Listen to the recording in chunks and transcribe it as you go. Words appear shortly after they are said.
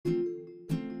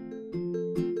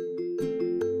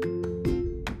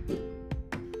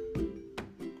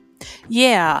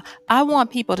Yeah, I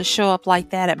want people to show up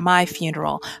like that at my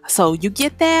funeral. So you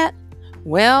get that?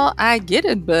 Well, I get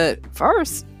it, but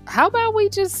first, how about we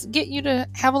just get you to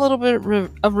have a little bit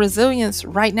of resilience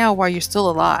right now while you're still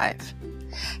alive?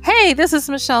 Hey, this is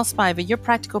Michelle Spiva, your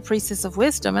practical priestess of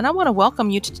wisdom, and I want to welcome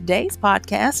you to today's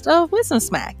podcast of Wisdom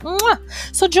Smack. Mwah!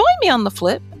 So join me on the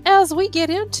flip as we get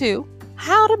into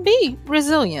how to be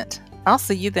resilient. I'll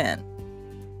see you then.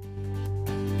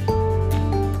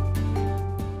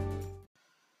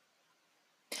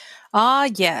 Ah,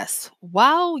 yes,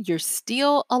 while you're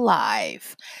still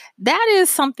alive. That is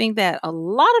something that a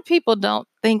lot of people don't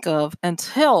think of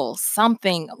until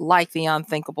something like the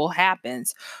unthinkable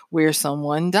happens, where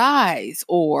someone dies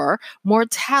or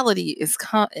mortality is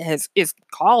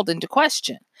called into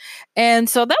question. And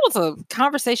so that was a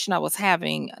conversation I was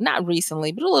having not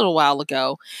recently, but a little while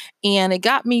ago. And it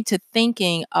got me to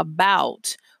thinking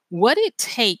about what it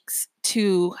takes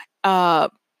to uh,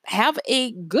 have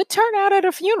a good turnout at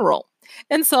a funeral.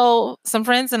 And so some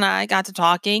friends and I got to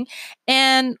talking,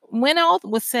 and when all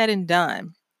was said and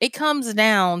done, it comes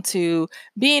down to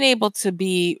being able to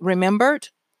be remembered,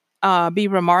 be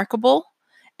remarkable.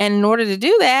 And in order to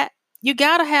do that, you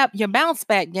got to have your bounce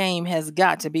back game has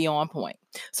got to be on point.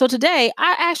 So today,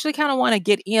 I actually kind of want to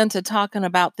get into talking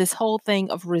about this whole thing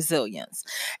of resilience.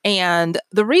 And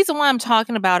the reason why I'm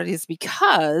talking about it is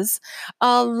because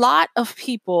a lot of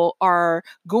people are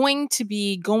going to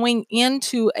be going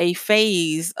into a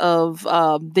phase of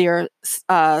their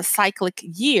cyclic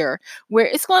year where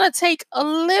it's going to take a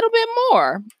little bit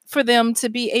more for them to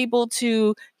be able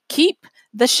to keep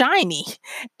the shiny.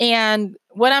 And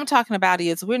what I'm talking about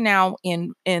is we're now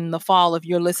in the fall. If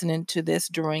you're listening to this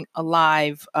during a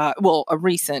live, a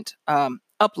recent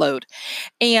upload,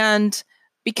 and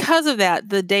because of that,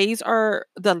 the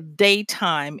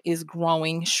daytime is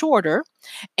growing shorter,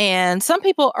 and some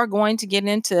people are going to get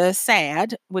into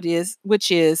SAD,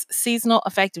 which is seasonal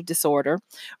affective disorder,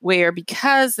 where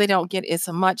because they don't get as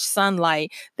much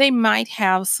sunlight, they might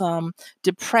have some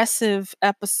depressive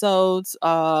episodes,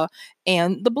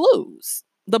 and the blues,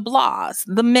 the blahs,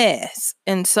 the mess.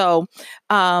 And so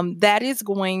that is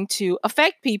going to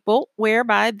affect people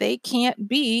whereby they can't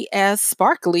be as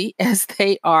sparkly as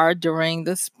they are during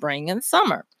the spring and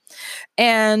summer.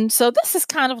 And so this is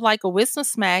kind of like a wisdom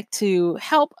smack to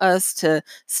help us to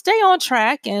stay on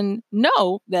track and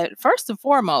know that first and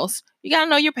foremost, you got to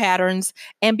know your patterns.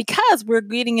 And because we're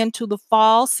getting into the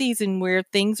fall season where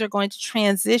things are going to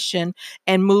transition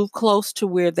and move close to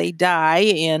where they die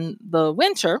in the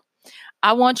winter,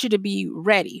 I want you to be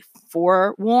ready.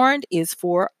 Forewarned is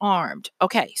forearmed.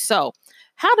 Okay, so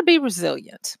how to be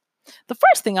resilient. The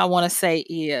first thing I want to say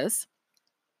is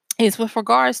with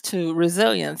regards to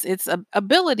resilience, it's a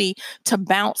ability to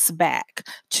bounce back,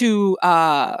 to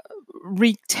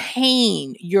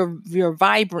retain your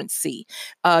vibrancy,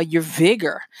 your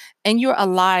vigor, and your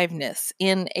aliveness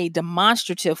in a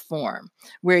demonstrative form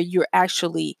where you're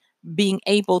actually being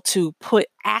able to put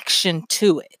action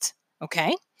to it.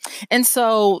 Okay. And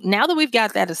so now that we've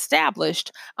got that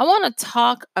established, I want to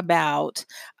talk about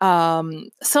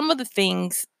some of the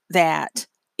things that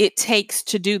it takes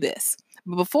to do this.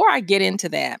 But before I get into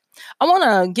that, I want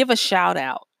to give a shout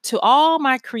out to all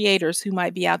my creators who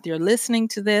might be out there listening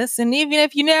to this. And even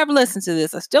if you never listen to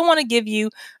this, I still want to give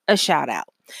you a shout out.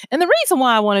 And the reason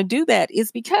why I want to do that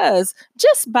is because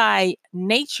just by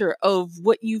nature of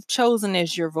what you've chosen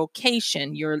as your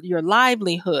vocation, your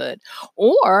livelihood,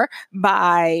 or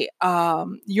by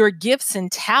your gifts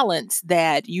and talents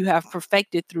that you have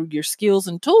perfected through your skills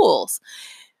and tools,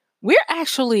 we're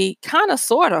actually kind of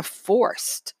sort of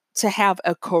forced to have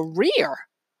a career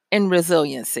in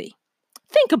resiliency.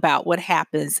 Think about what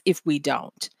happens if we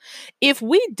don't. If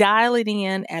we dial it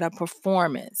in at a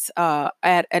performance,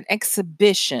 at an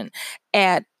exhibition,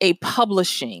 at a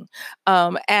publishing,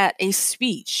 at a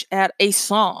speech, at a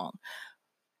song,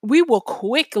 we will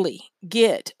quickly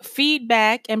get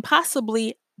feedback and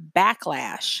possibly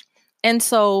backlash. And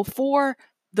so, for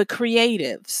the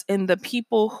creatives and the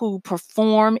people who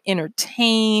perform,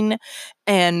 entertain,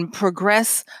 and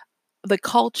progress the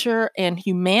culture and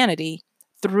humanity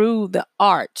through the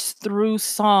arts, through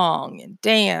song and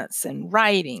dance and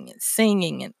writing and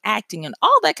singing and acting and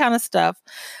all that kind of stuff,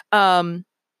 um,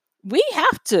 we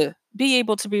have to be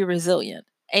able to be resilient,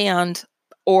 and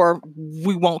or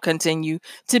we won't continue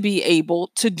to be able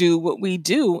to do what we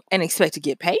do and expect to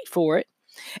get paid for it.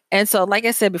 And so, like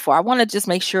I said before, I want to just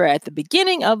make sure at the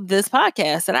beginning of this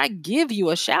podcast that I give you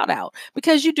a shout out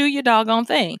because you do your doggone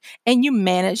thing and you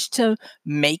manage to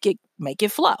make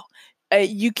it flow.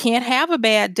 You can't have a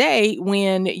bad day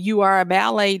when you are a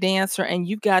ballet dancer and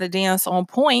you've got to dance on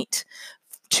point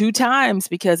two times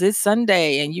because it's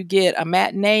Sunday and you get a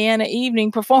matinee and an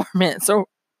evening performance or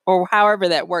however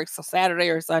that works. So Saturday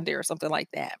or Sunday or something like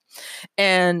that.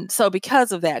 And so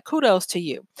because of that, kudos to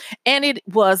you. And it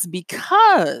was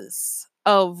because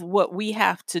of what we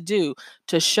have to do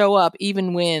to show up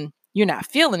even when you're not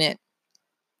feeling it.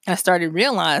 I started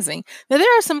realizing that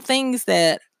there are some things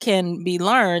that can be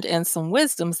learned and some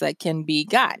wisdoms that can be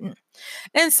gotten.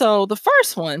 And so the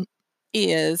first one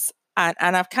is,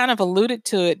 and I've kind of alluded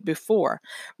to it before,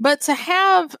 but to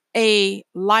have a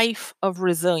life of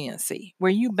resiliency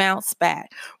where you bounce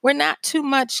back, where not too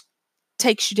much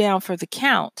takes you down for the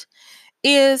count,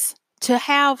 is to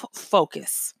have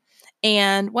focus.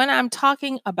 And when I'm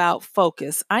talking about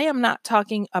focus, I am not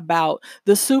talking about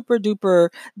the super duper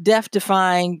death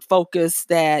defying focus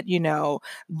that,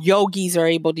 yogis are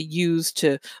able to use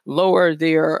to lower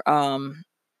their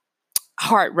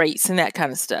heart rates and that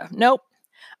kind of stuff. Nope.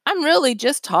 I'm really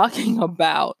just talking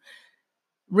about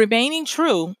remaining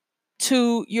true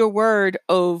to your word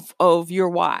of your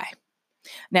why.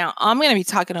 Now, I'm going to be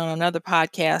talking on another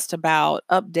podcast about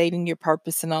updating your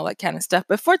purpose and all that kind of stuff.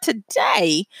 But for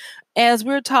today, as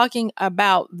we're talking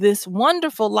about this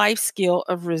wonderful life skill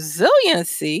of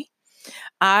resiliency,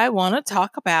 I want to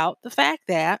talk about the fact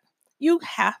that you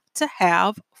have to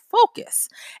have focus.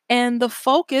 And the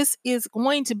focus is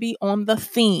going to be on the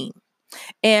theme.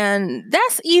 And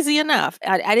that's easy enough.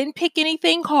 I didn't pick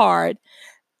anything hard.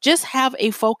 Just have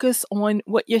a focus on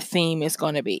what your theme is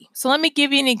going to be. So let me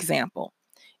give you an example.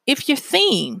 If your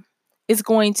theme is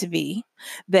going to be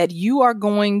that you are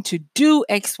going to do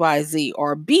XYZ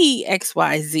or be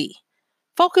XYZ,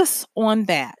 focus on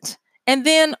that. And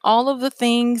then all of the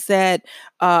things that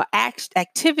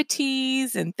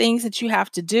activities and things that you have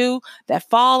to do that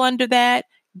fall under that,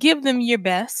 give them your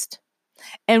best.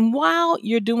 And while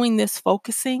you're doing this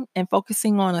focusing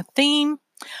on a theme,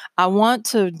 I want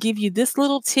to give you this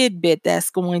little tidbit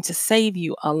that's going to save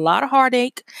you a lot of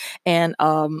heartache and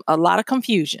a lot of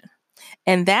confusion.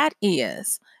 And that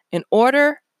is, in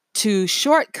order to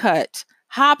shortcut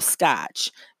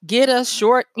hopscotch, get a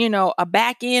a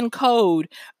back end code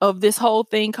of this whole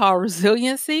thing called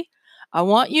resiliency, I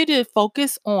want you to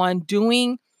focus on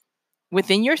doing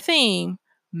within your theme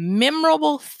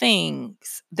memorable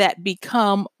things that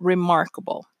become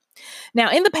remarkable.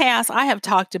 Now, in the past, I have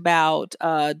talked about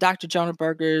Dr. Jonah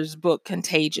Berger's book,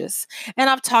 Contagious, and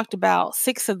I've talked about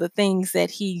 6 of the things that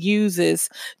he uses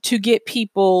to get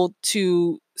people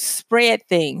to spread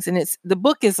things. And the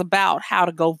book is about how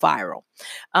to go viral.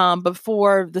 But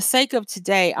for the sake of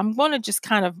today, I'm going to just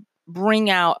kind of bring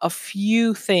out a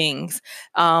few things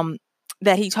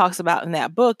that he talks about in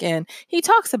that book. And he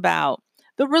talks about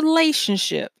the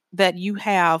relationship that you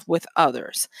have with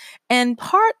others. And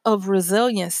part of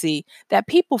resiliency that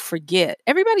people forget,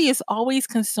 everybody is always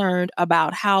concerned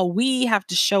about how we have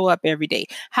to show up every day,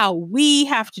 how we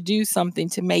have to do something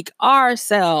to make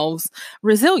ourselves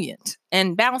resilient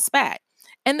and bounce back.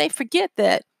 And they forget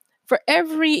that for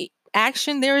every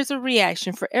action, there is a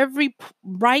reaction. For every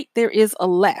right, there is a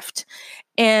left.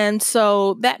 And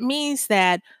so that means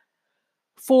that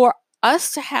for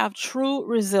us to have true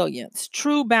resilience,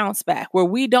 true bounce back, where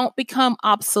we don't become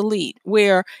obsolete,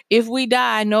 where if we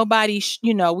die, nobody,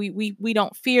 we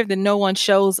don't fear that no one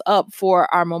shows up for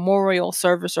our memorial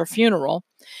service or funeral,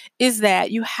 is that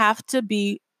you have to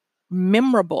be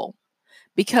memorable,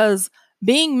 because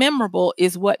being memorable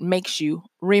is what makes you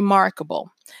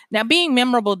remarkable. Now, being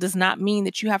memorable does not mean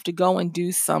that you have to go and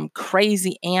do some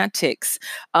crazy antics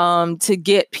to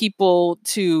get people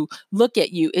to look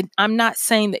at you. I'm not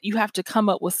saying that you have to come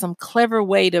up with some clever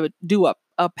way to do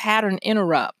a pattern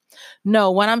interrupt.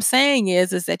 No, what I'm saying is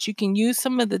that you can use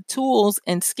some of the tools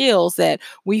and skills that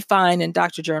we find in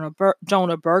Dr.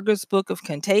 Jonah Berger's book of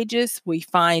Contagious. We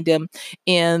find them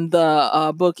in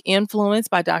the book Influence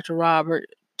by Dr. Robert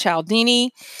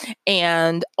Cialdini,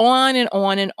 and on and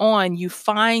on and on. You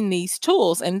find these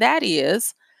tools, and that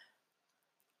is,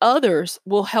 others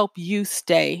will help you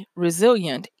stay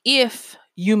resilient if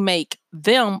you make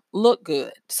them look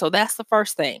good. So that's the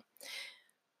first thing.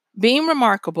 Being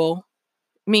remarkable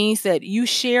means that you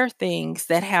share things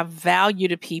that have value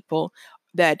to people,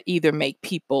 that either make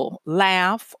people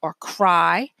laugh or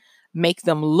cry, make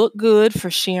them look good for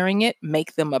sharing it,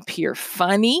 make them appear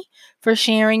funny for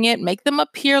sharing it, make them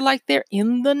appear like they're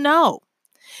in the know.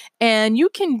 And you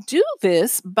can do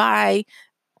this by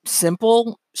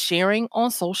simple sharing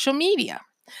on social media.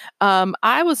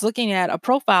 I was looking at a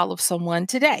profile of someone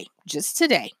today, just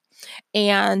today,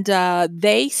 and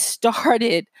they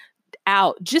started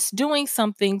out just doing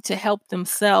something to help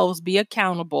themselves be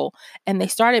accountable. And they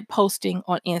started posting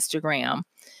on Instagram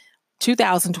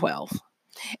 2012.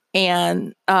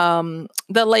 And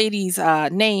the lady's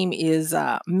name is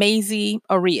Maisie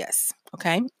Arias.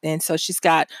 Okay. And so she's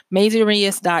got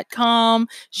MaisieArias.com.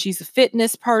 She's a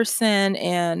fitness person,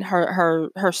 and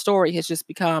her story has just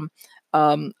become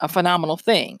a phenomenal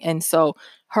thing. And so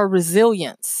her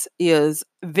resilience is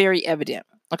very evident.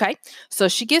 Okay. So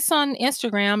she gets on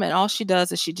Instagram, and all she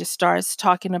does is she just starts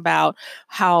talking about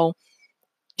how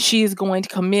she is going to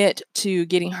commit to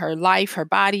getting her life, her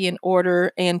body in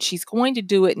order. And she's going to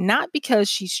do it not because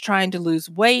she's trying to lose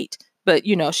weight, but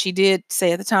she did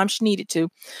say at the time she needed to,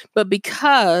 but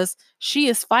because she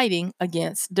is fighting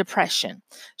against depression.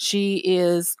 She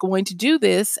is going to do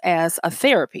this as a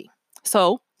therapy.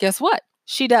 So, guess what?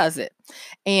 She does it.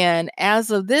 And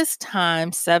as of this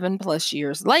time, 7+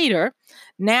 years later,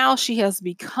 now she has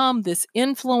become this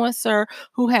influencer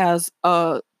who has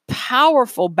a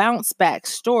powerful bounce back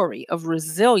story of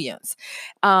resilience.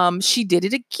 She did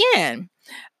it again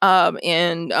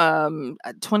in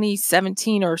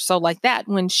 2017 or so, like that,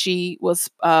 when she was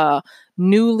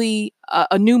newly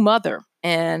a new mother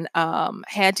and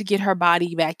had to get her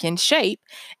body back in shape.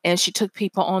 And she took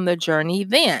people on the journey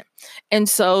then. And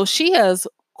so she has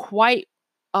quite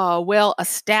well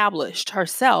established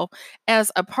herself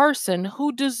as a person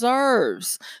who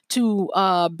deserves to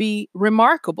be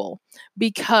remarkable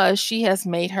because she has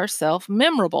made herself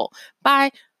memorable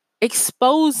by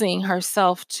exposing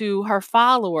herself to her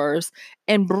followers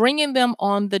and bringing them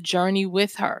on the journey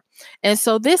with her. And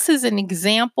so this is an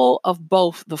example of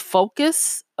both the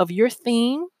focus of your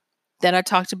theme that I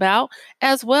talked about,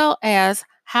 as well as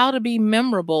how to be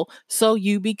memorable so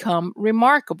you become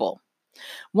remarkable.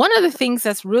 One of the things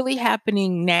that's really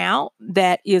happening now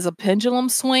that is a pendulum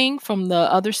swing from the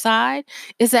other side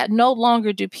is that no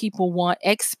longer do people want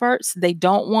experts. They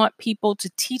don't want people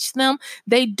to teach them.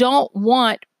 They don't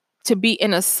want to be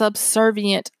in a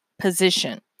subservient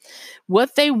position.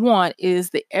 What they want is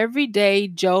the everyday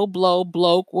Joe Blow,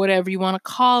 bloke, whatever you want to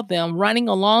call them, running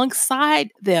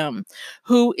alongside them,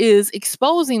 who is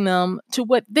exposing them to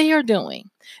what they are doing.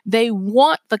 They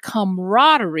want the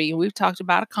camaraderie. We've talked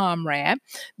about a comrade.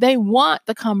 They want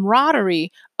the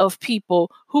camaraderie of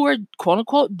people who are, quote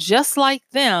unquote, just like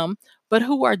them, but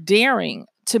who are daring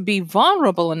to be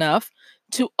vulnerable enough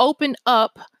to open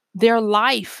up their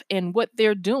life and what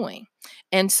they're doing.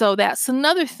 And so that's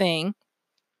another thing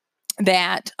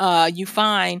that you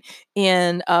find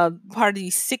in part of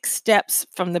these 6 steps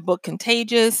from the book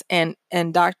Contagious, and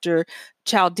Dr.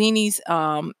 Cialdini's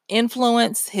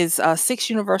influence, his 6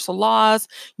 universal laws.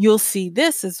 You'll see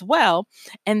this as well,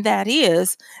 and that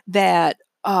is that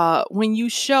when you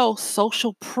show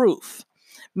social proof,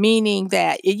 meaning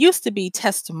that it used to be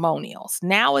testimonials.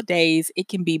 Nowadays, it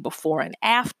can be before and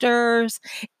afters.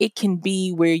 It can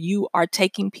be where you are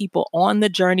taking people on the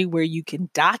journey, where you can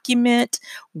document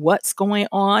what's going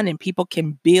on and people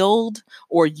can build,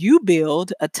 or you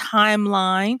build a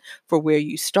timeline for where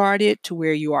you started to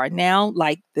where you are now,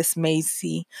 like this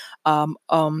Maisie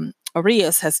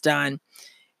Arias has done.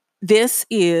 This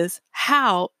is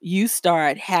how you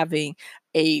start having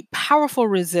a powerful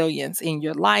resilience in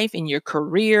your life, in your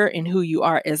career, in who you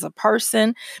are as a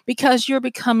person, because you're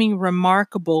becoming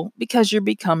remarkable, because you're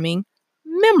becoming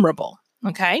memorable.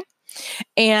 Okay.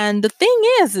 And the thing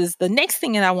is the next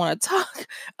thing that I want to talk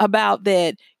about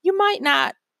that you might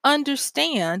not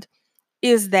understand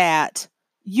is that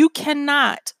you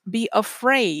cannot be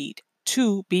afraid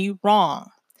to be wrong.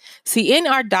 See, in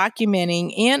our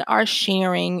documenting, in our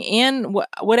sharing, in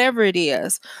whatever it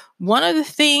is, one of the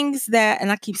things that,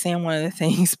 and I keep saying one of the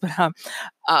things, but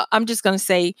I'm just going to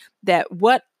say that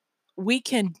what we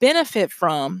can benefit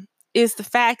from is the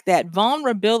fact that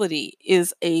vulnerability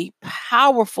is a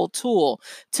powerful tool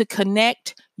to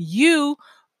connect you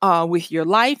with your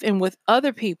life and with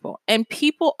other people. And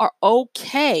people are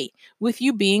okay with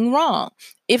you being wrong.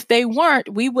 If they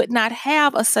weren't, we would not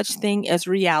have a such thing as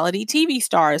reality TV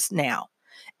stars now.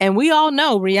 And we all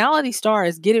know reality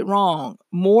stars get it wrong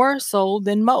more so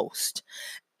than most.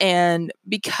 And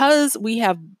because we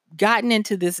have gotten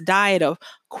into this diet of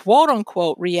quote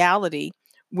unquote reality,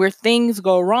 where things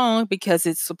go wrong because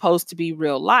it's supposed to be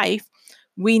real life,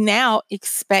 we now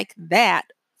expect that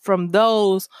from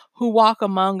those who walk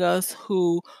among us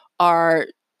who are,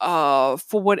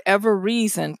 for whatever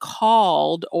reason,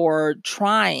 called or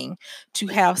trying to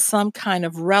have some kind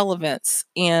of relevance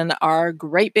in our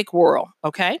great big world.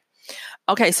 Okay.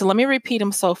 Okay, so let me repeat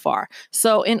them so far.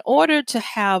 So, in order to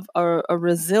have a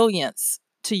resilience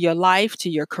to your life, to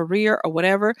your career, or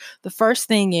whatever, the first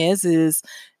thing is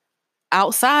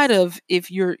outside of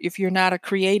if you're not a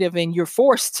creative and you're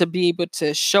forced to be able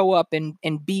to show up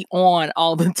and be on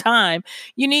all the time,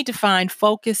 you need to find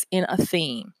focus in a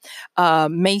theme.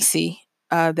 Macy,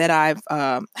 that I've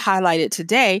highlighted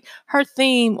today, her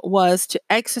theme was to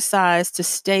exercise to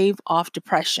stave off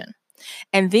depression.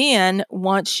 And then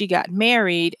once she got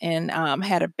married and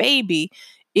had a baby,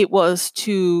 it was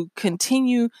to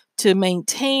continue to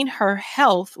maintain her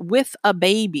health with a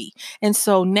baby. And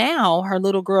so now her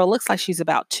little girl looks like she's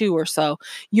about 2 or so.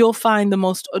 You'll find the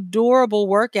most adorable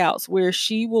workouts where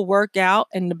she will work out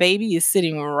and the baby is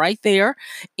sitting right there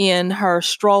in her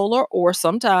stroller, or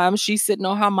sometimes she's sitting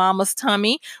on her mama's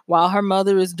tummy while her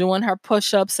mother is doing her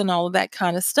push ups and all of that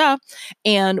kind of stuff.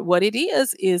 And what it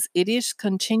is it is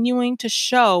continuing to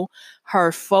show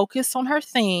her focus on her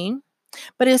theme,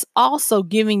 but it's also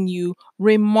giving you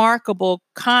remarkable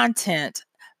content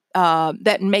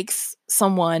that makes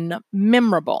someone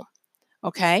memorable.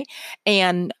 Okay.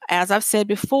 And as I've said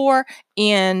before,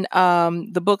 in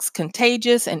the books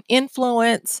Contagious and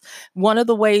Influence, one of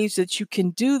the ways that you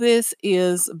can do this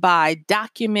is by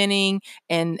documenting,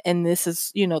 and this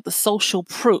is, the social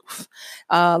proof.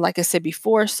 Like I said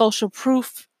before, social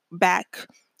proof back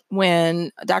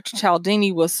when Dr.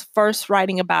 Cialdini was first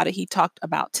writing about it, he talked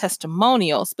about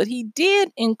testimonials, but he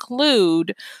did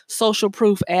include social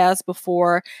proof as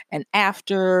before and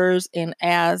afters, and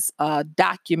as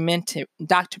documentaries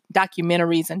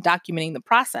and documenting the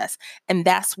process. And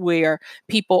that's where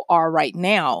people are right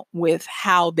now with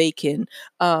how they can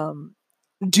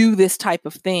do this type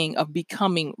of thing of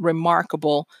becoming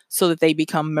remarkable, so that they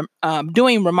become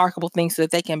doing remarkable things so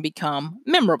that they can become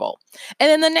memorable. And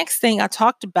then the next thing I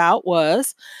talked about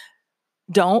was,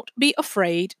 don't be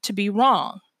afraid to be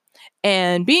wrong.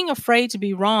 And being afraid to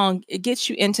be wrong, it gets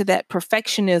you into that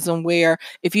perfectionism where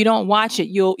if you don't watch it,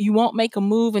 you won't make a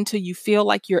move until you feel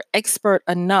like you're expert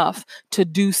enough to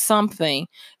do something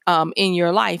in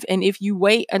your life. And if you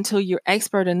wait until you're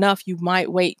expert enough, you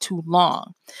might wait too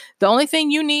long. The only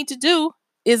thing you need to do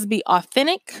is be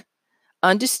authentic.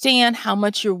 Understand how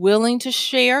much you're willing to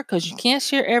share, because you can't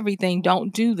share everything.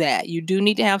 Don't do that. You do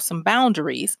need to have some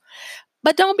boundaries,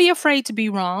 but don't be afraid to be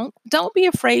wrong. Don't be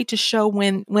afraid to show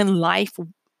when life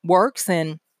works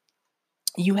and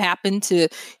you happen to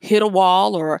hit a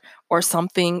wall, or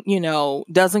something,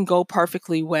 doesn't go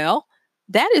perfectly well.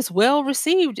 That is well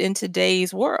received in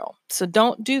today's world. So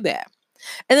don't do that.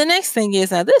 And the next thing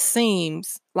is, now this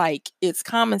seems like it's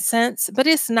common sense, but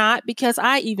it's not, because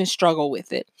I even struggle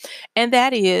with it. And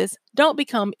that is, don't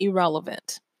become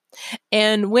irrelevant.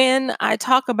 And when I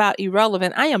talk about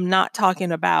irrelevant, I am not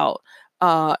talking about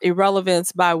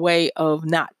irrelevance by way of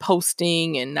not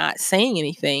posting and not saying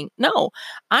anything. No,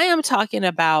 I am talking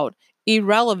about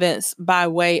irrelevance by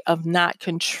way of not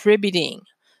contributing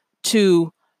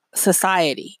to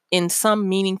society in some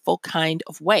meaningful kind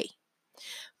of way.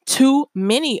 Too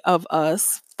many of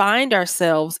us find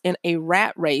ourselves in a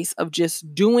rat race of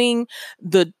just doing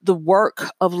the work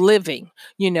of living.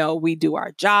 We do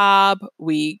our job,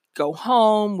 we go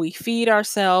home, we feed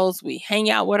ourselves, we hang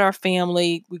out with our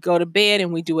family, we go to bed,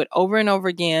 and we do it over and over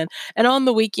again. And on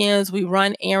the weekends, we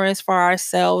run errands for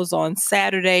ourselves. On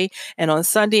Saturday and on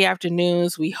Sunday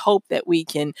afternoons, we hope that we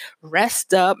can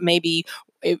rest up, maybe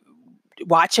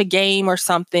watch a game or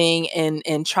something,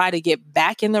 and try to get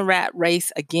back in the rat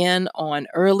race again on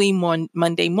early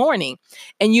Monday morning.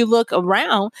 And you look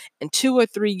around and 2 or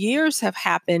 3 years have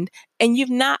happened, and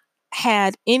you've not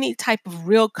had any type of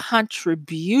real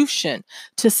contribution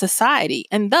to society.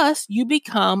 And thus you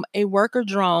become a worker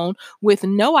drone with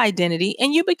no identity,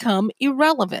 and you become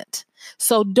irrelevant.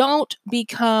 So don't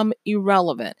become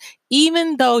irrelevant.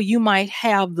 Even though you might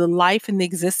have the life and the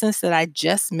existence that I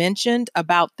just mentioned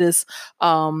about this,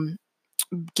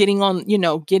 getting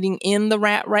in the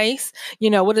rat race.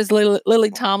 What does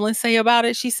Lily Tomlin say about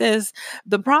it? She says,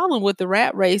 the problem with the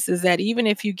rat race is that even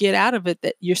if you get out of it,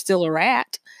 that you're still a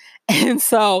rat. And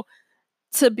so,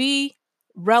 to be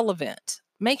relevant,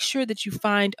 make sure that you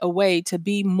find a way to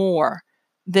be more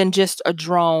than just a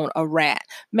drone, a rat.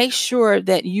 Make sure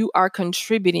that you are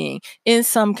contributing in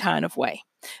some kind of way.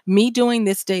 Me doing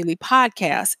this daily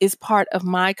podcast is part of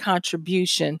my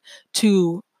contribution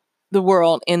to the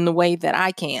world in the way that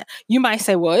I can. You might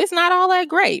say, well, it's not all that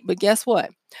great, but guess what?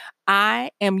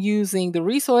 I am using the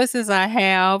resources I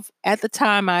have at the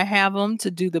time I have them to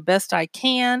do the best I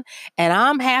can. And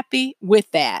I'm happy with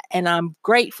that. And I'm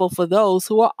grateful for those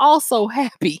who are also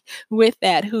happy with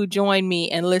that, who join me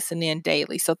and listen in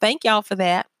daily. So thank y'all for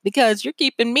that, because you're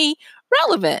keeping me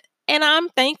relevant. And I'm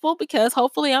thankful because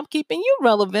hopefully I'm keeping you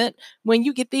relevant when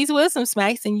you get these wisdom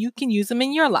smacks and you can use them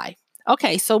in your life.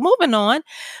 Okay, so moving on,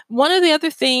 one of the other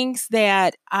things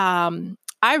that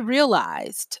I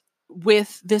realized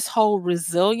with this whole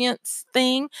resilience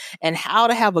thing and how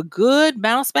to have a good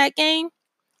bounce back game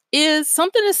is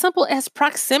something as simple as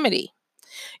proximity.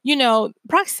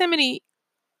 Proximity.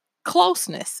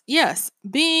 Closeness, yes,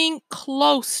 being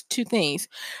close to things.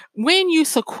 When you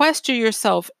sequester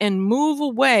yourself and move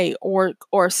away or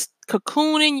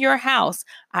cocoon in your house,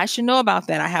 I should know about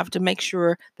that. I have to make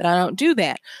sure that I don't do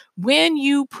that. When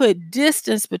you put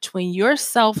distance between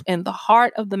yourself and the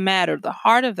heart of the matter, the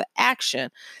heart of the action,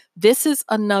 this is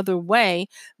another way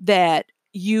that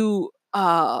you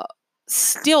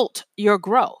stilt your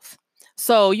growth.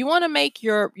 So you want to make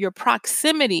your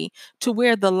proximity to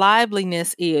where the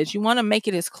liveliness is. You want to make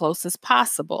it as close as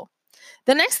possible.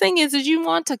 The next thing is you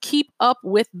want to keep up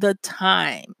with the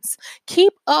times.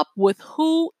 Keep up with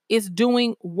who is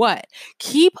doing what.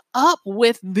 Keep up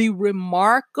with the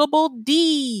remarkable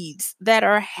deeds that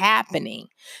are happening.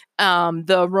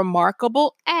 The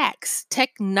remarkable acts,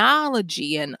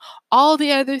 technology, and all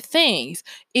the other things.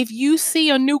 If you see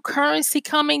a new currency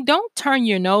coming, don't turn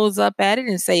your nose up at it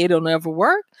and say it'll never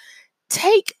work.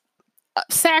 Take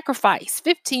sacrifice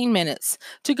 15 minutes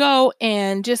to go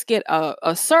and just get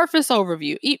a surface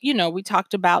overview. We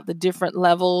talked about the different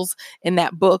levels in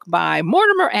that book by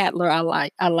Mortimer Adler.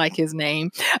 I like his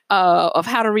name, of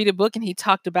how to read a book. And he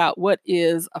talked about what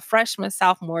is a freshman,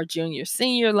 sophomore, junior,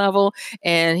 senior level.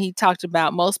 And he talked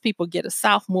about most people get a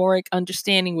sophomoric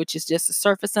understanding, which is just a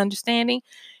surface understanding.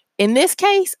 In this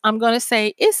case, I'm going to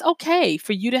say it's okay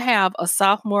for you to have a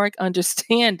sophomoric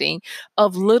understanding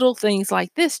of little things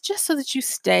like this just so that you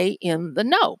stay in the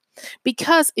know.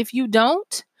 Because if you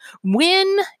don't, when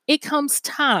it comes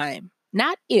time,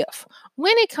 not if,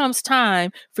 when it comes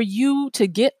time for you to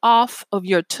get off of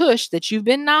your tush that you've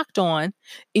been knocked on,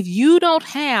 if you don't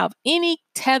have any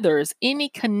tethers, any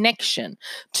connection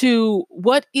to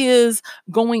what is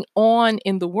going on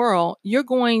in the world, you're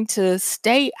going to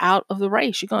stay out of the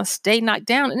race. You're going to stay knocked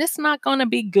down and it's not going to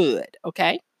be good.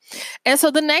 Okay. And so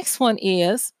the next one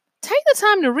is take the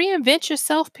time to reinvent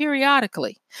yourself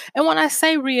periodically. And when I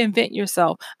say reinvent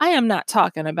yourself, I am not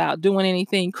talking about doing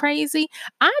anything crazy.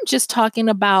 I'm just talking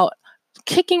about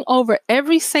kicking over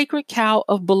every sacred cow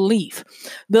of belief.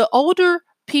 The older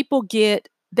people get,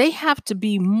 they have to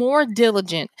be more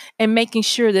diligent in making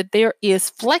sure that there is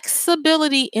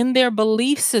flexibility in their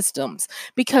belief systems.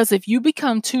 Because if you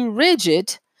become too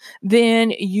rigid, then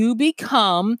you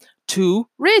become too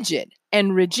rigid.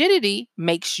 And rigidity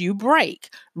makes you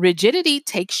break. Rigidity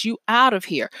takes you out of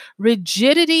here.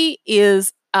 Rigidity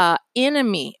is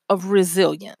enemy of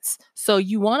resilience. So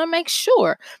you want to make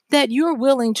sure that you're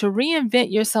willing to reinvent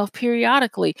yourself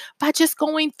periodically by just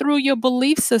going through your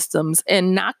belief systems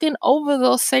and knocking over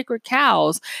those sacred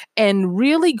cows and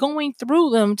really going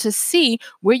through them to see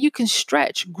where you can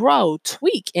stretch, grow,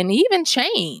 tweak, and even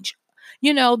change.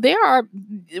 There are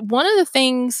one of the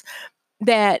things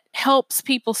that helps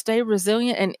people stay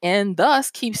resilient and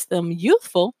thus keeps them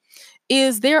youthful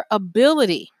is their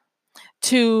ability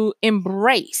to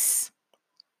embrace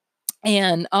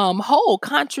and hold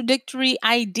contradictory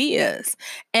ideas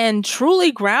and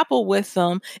truly grapple with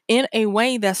them in a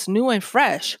way that's new and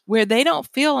fresh, where they don't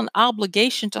feel an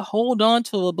obligation to hold on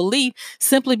to a belief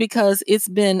simply because it's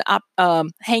been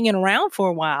hanging around for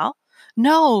a while.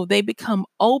 No, they become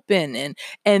open,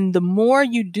 and the more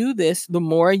you do this, the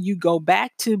more you go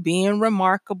back to being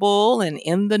remarkable and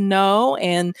in the know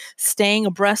and staying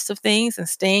abreast of things and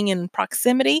staying in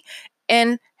proximity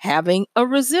and having a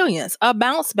resilience, a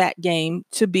bounce back game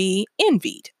to be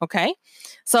envied. Okay.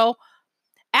 So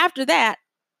after that,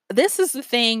 this is the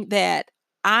thing that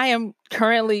I am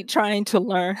currently trying to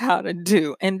learn how to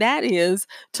do, and that is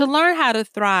to learn how to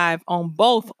thrive on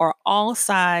both or all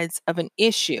sides of an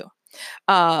issue,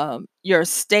 your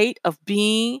state of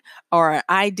being or an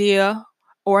idea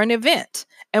or an event.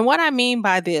 And what I mean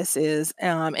by this is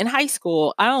in high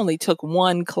school, I only took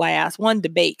one class, one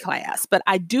debate class, but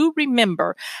I do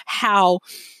remember how,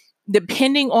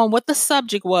 depending on what the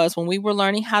subject was, when we were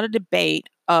learning how to debate,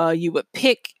 you would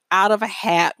pick out of a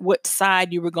hat what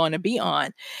side you were going to be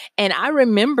on. And I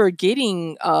remember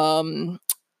getting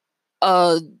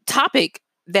a topic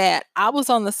that I was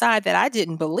on the side that I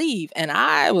didn't believe. And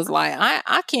I was like,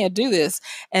 I can't do this.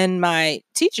 And my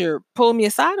teacher pulled me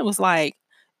aside and was like,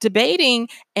 debating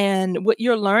and what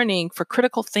you're learning for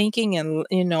critical thinking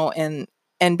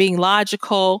and being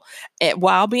logical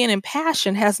while being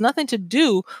impassioned has nothing to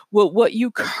do with what you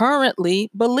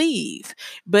currently believe,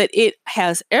 but it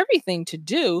has everything to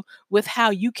do with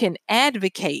how you can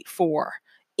advocate for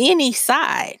any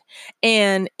side.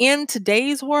 And in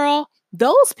today's world,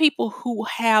 those people who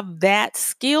have that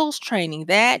skills training,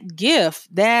 that gift,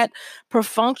 that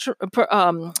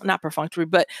not perfunctory,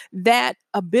 but that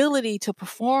ability to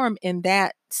perform in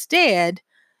that stead,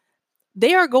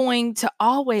 they are going to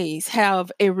always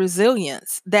have a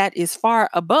resilience that is far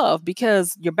above,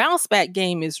 because your bounce back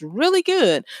game is really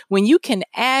good when you can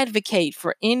advocate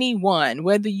for anyone,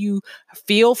 whether you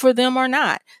feel for them or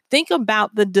not. Think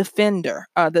about the defender,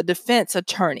 the defense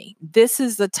attorney. This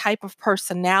is the type of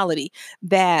personality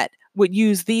that would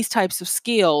use these types of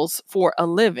skills for a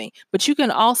living, but you can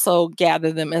also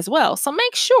gather them as well. So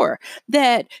make sure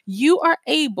that you are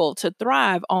able to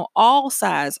thrive on all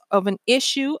sides of an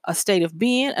issue, a state of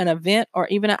being, an event, or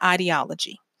even an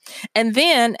ideology. And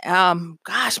then,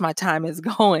 gosh, my time is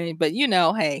going, but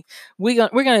hey, we're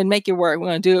gonna make it work. We're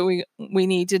gonna do what we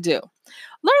need to do.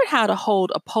 Learn how to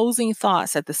hold opposing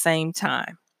thoughts at the same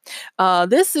time.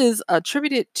 This is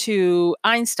attributed to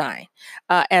Einstein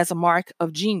as a mark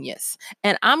of genius.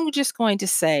 And I'm just going to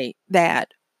say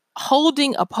that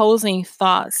holding opposing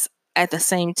thoughts at the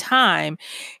same time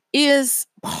is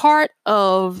part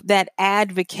of that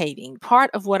advocating,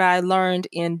 part of what I learned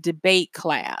in debate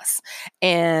class,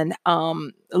 and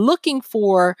looking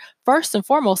for, first and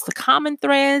foremost, the common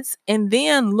threads, and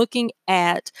then looking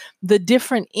at the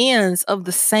different ends of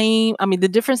the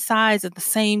different sides of the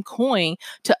same coin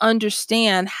to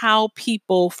understand how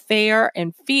people fare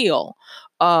and feel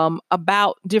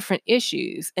about different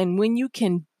issues. And when you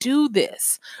can do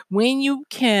this, when you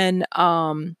can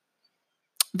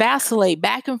vacillate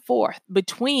back and forth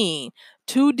between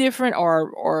two different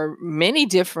or many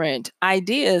different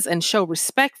ideas and show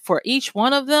respect for each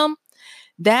one of them,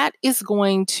 that is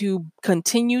going to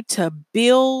continue to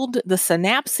build the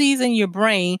synapses in your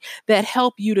brain that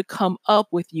help you to come up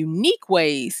with unique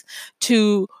ways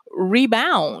to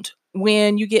rebound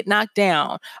when you get knocked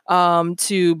down,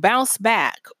 to bounce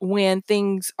back when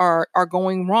things are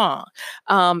going wrong.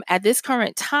 At this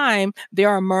current time, there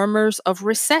are murmurs of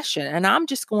recession, and I'm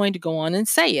just going to go on and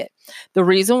say it. The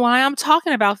reason why I'm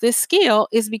talking about this skill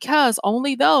is because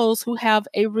only those who have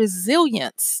a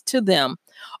resilience to them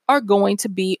are going to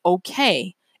be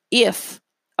okay if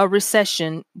a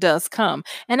recession does come.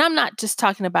 And I'm not just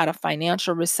talking about a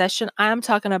financial recession, I'm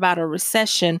talking about a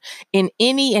recession in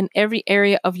any and every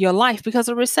area of your life, because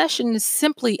a recession is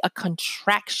simply a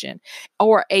contraction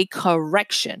or a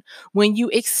correction. When you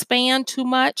expand too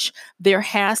much, there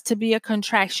has to be a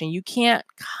contraction. You can't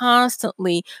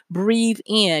constantly breathe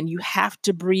in, you have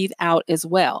to breathe out as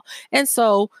well. And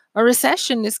so a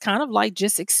recession is kind of like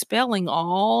just expelling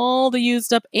all the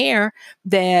used up air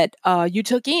that you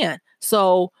took in.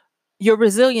 So your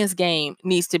resilience game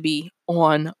needs to be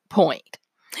on point.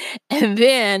 And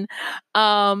then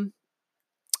um,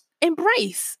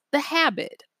 embrace the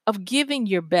habit of giving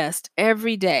your best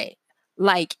every day,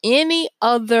 like any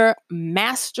other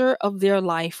master of their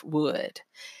life would.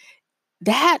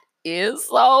 That is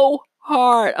so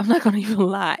hard. I'm not going to even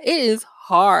lie. It is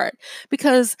hard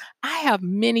because I have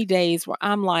many days where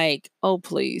I'm like, oh,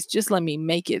 please, just let me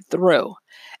make it through.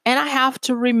 And I have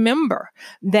to remember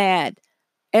that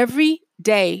every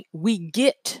day we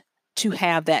get to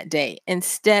have that day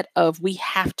instead of we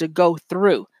have to go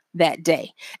through that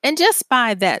day. And just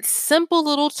by that simple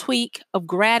little tweak of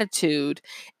gratitude,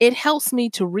 it helps me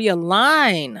to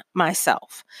realign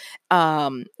myself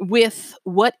with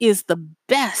what is the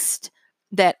best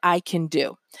that I can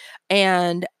do.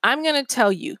 And I'm going to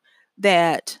tell you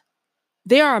that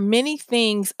there are many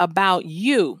things about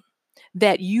you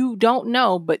that you don't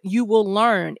know, but you will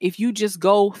learn if you just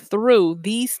go through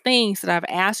these things that I've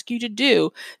asked you to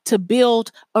do to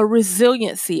build a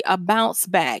resiliency, a bounce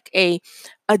back, a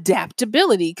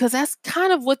adaptability, because that's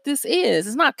kind of what this is.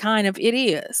 It's not kind of, it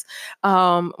is.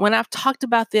 When I've talked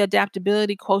about the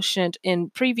adaptability quotient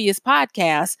in previous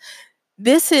podcasts,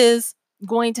 this is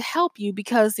going to help you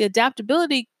because the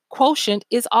adaptability quotient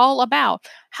is all about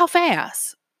how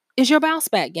fast is your bounce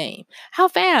back game? How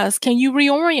fast can you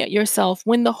reorient yourself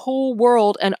when the whole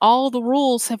world and all the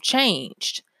rules have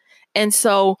changed? And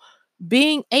so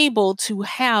being able to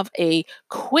have a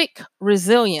quick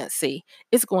resiliency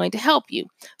is going to help you.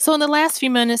 So, in the last few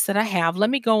minutes that I have, let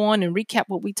me go on and recap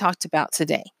what we talked about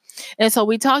today. And so,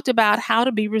 we talked about how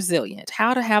to be resilient,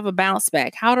 how to have a bounce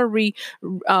back, how to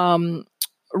um,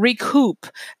 recoup,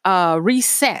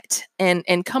 reset,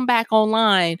 and come back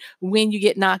online when you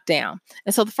get knocked down.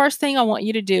 And so, the first thing I want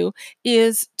you to do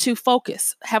is to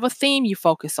focus, have a theme you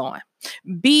focus on.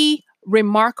 Be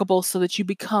remarkable so that you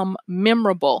become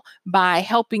memorable by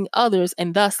helping others,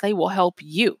 and thus they will help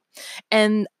you.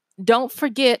 And don't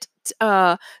forget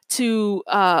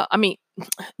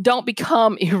don't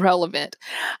become irrelevant.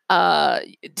 Uh,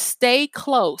 Stay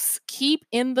close, keep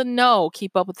in the know,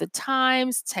 keep up with the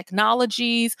times,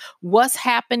 technologies, what's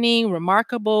happening,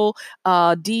 remarkable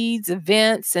deeds,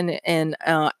 events, and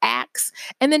acts.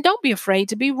 And then don't be afraid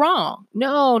to be wrong.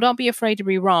 No, don't be afraid to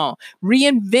be wrong.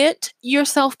 Reinvent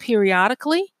yourself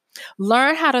periodically.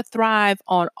 Learn how to thrive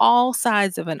on all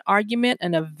sides of an argument,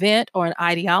 an event, or an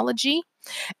ideology,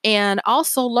 and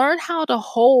also learn how to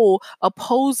hold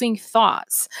opposing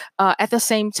thoughts at the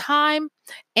same time.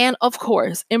 And of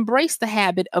course, embrace the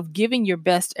habit of giving your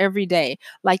best every day,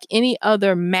 like any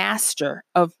other master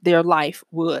of their life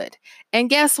would. And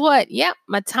guess what? Yep,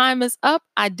 my time is up.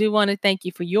 I do want to thank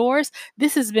you for yours.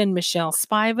 This has been Michelle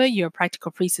Spiva, your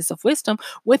practical priestess of wisdom,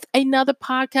 with another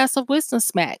podcast of Wisdom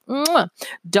Smack. Mwah.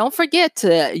 Don't forget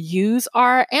to use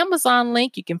our Amazon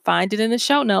link. You can find it in the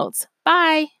show notes.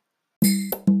 Bye.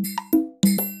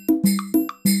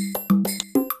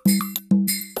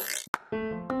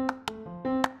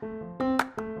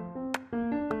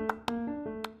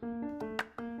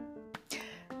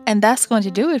 And that's going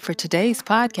to do it for today's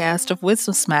podcast of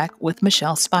Wisdom Smack with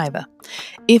Michelle Spiva.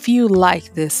 If you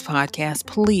like this podcast,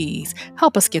 please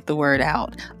help us get the word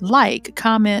out. Like,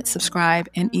 comment, subscribe,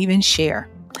 and even share.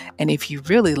 And if you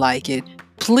really like it,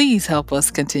 please help us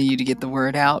continue to get the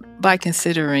word out by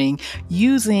considering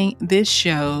using this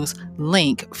show's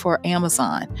link for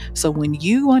Amazon. So when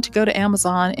you want to go to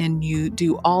Amazon and you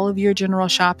do all of your general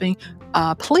shopping,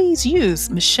 please use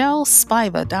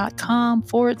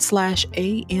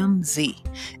michellespivacom/AMZ.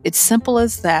 It's simple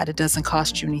as that. It doesn't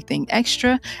cost you anything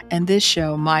extra, and this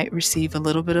show might receive a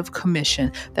little bit of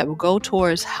commission that will go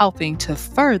towards helping to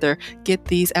further get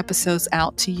these episodes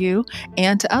out to you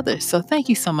and to others. So thank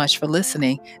you so much for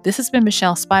listening. This has been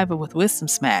Michelle Spiva with Wisdom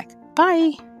Smack.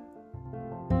 Bye.